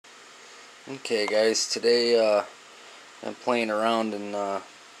Okay guys, today I'm playing around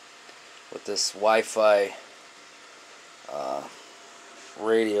with this Wi-Fi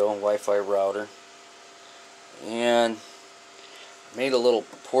Wi-Fi router, and made a little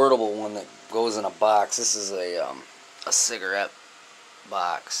portable one that goes in a box. This is a cigarette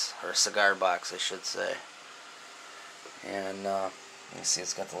box, or a cigar box I should say. And you see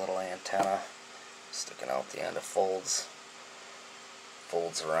it's got the little antenna sticking out the end. It folds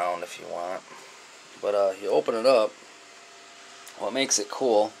around if you want. But you open it up. What makes it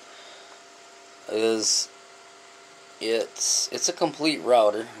cool is it's a complete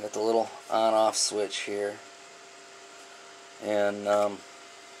router. Got the little on-off switch here, and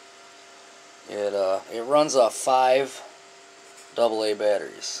it runs off 5 AA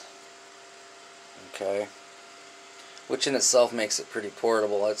batteries. Okay, which in itself makes it pretty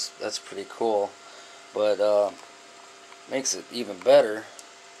portable. That's pretty cool. But makes it even better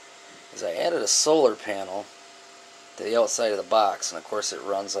is I added a solar panel to the outside of the box, and of course it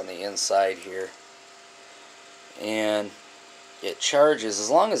runs on the inside here, and it charges as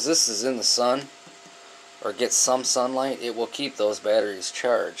long as this is in the sun or gets some sunlight. It will keep those batteries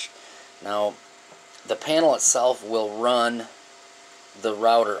charged. Now the panel itself will run the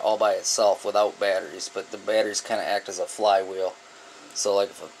router all by itself without batteries, but the batteries kind of act as a flywheel. So like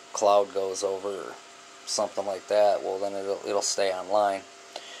if a cloud goes over or something like that, well then it'll stay online.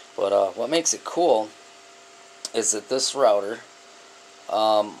 But what makes it cool is that this router,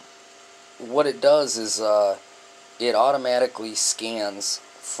 what it does is it automatically scans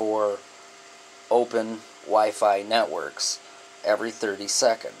for open Wi-Fi networks every 30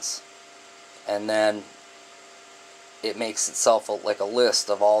 seconds, and then it makes itself like a list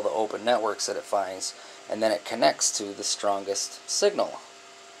of all the open networks that it finds, and then it connects to the strongest signal.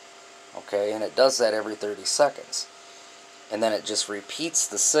 Okay, and it does that every 30 seconds, and then it just repeats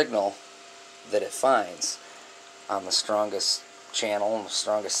the signal that it finds on the strongest channel and the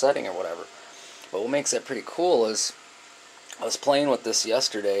strongest setting or whatever. But what makes that pretty cool is I was playing with this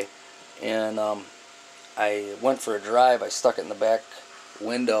yesterday, and I went for a drive. I stuck it in the back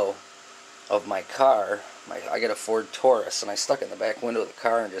window of my car. I got a Ford Taurus, and I stuck it in the back window of the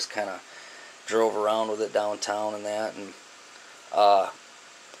car and just kind of drove around with it downtown and that. And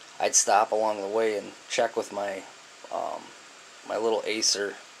I'd stop along the way and check with my my little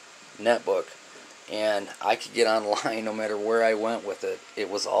Acer netbook, and I could get online no matter where I went with it. It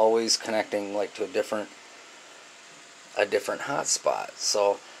was always connecting like to a different hotspot.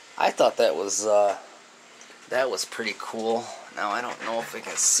 So I thought that was pretty cool. Now I don't know if I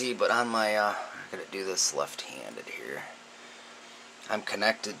can see, but on my I'm gonna do this left-handed here. I'm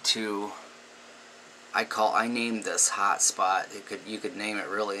connected to, I named this hotspot. You could name it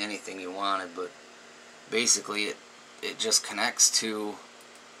really anything you wanted, but basically it just connects to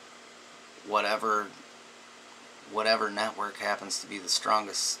whatever network happens to be the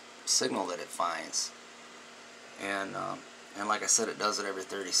strongest signal that it finds. And like I said, it does it every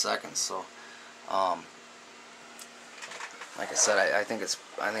 30 seconds. So like I said, I think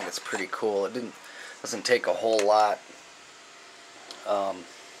it's pretty cool. It doesn't take a whole lot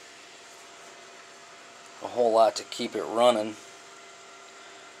to keep it running,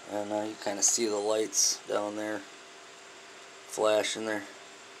 and you kind of see the lights down there flashing there.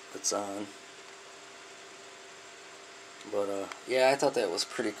 It's on. But yeah, I thought that was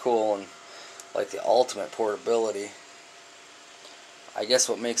pretty cool, and like the ultimate portability. I guess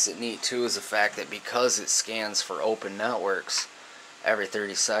what makes it neat too is the fact that because it scans for open networks every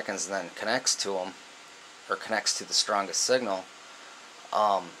 30 seconds and then connects to them, or connects to the strongest signal,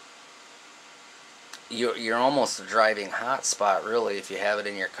 you're almost a driving hotspot really if you have it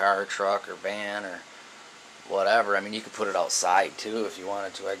in your car, truck, or van, or whatever. I mean, you could put it outside too if you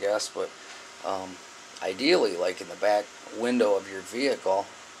wanted to, I guess, but ideally like in the back window of your vehicle,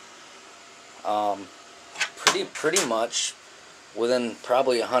 pretty much within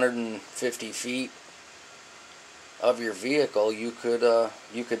probably 150 feet of your vehicle, you could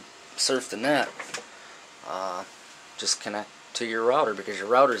surf the net. Just connect to your router, because your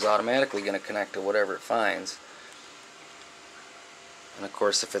router is automatically going to connect to whatever it finds. And of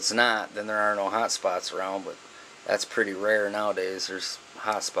course, if it's not, then there are no hotspots around, but that's pretty rare nowadays. There's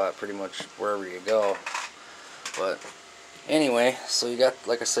hotspot pretty much wherever you go. But anyway, so you got,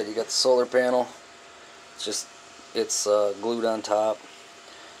 like I said, you got the solar panel. It's glued on top.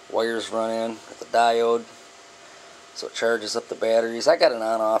 Wires run in. Got the diode, so it charges up the batteries. I got an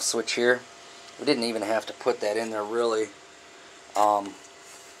on-off switch here. We didn't even have to put that in there really.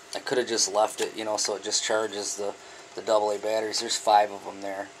 I could have just left it, so it just charges the AA batteries. There's 5 of them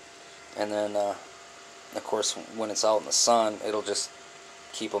there, and then of course when it's out in the sun, it'll just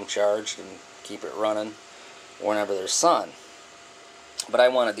keep them charged and keep it running whenever there's sun. But I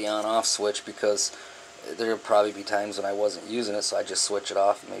wanted the on-off switch because there'll probably be times when I wasn't using it, so I just switch it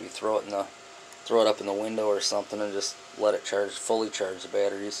off and maybe throw it up in the window or something and just let it fully charge the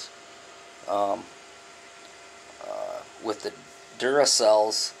batteries. With the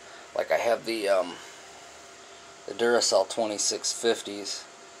Duracells, like I have the Duracell 2650s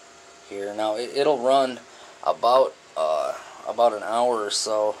here. Now it'll run about an hour or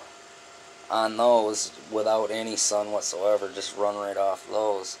so on those without any sun whatsoever, just run right off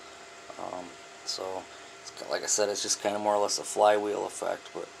those. So like I said, it's just kind of more or less a flywheel effect,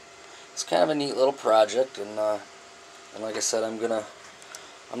 but it's kind of a neat little project. And like I said, I'm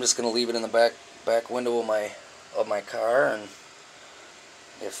just gonna leave it in the back window of my car, and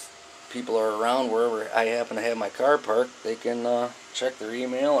if people are around wherever I happen to have my car parked, they can check their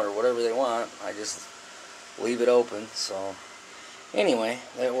email or whatever they want. I just leave it open. So anyway,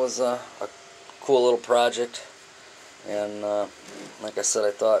 that was a cool little project, and like I said,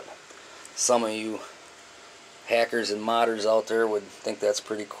 I thought some of you hackers and modders out there would think that's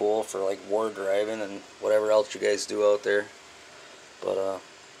pretty cool for like war driving and whatever else you guys do out there.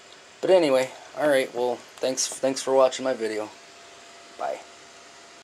 But anyway, alright, well, thanks for watching my video. Bye.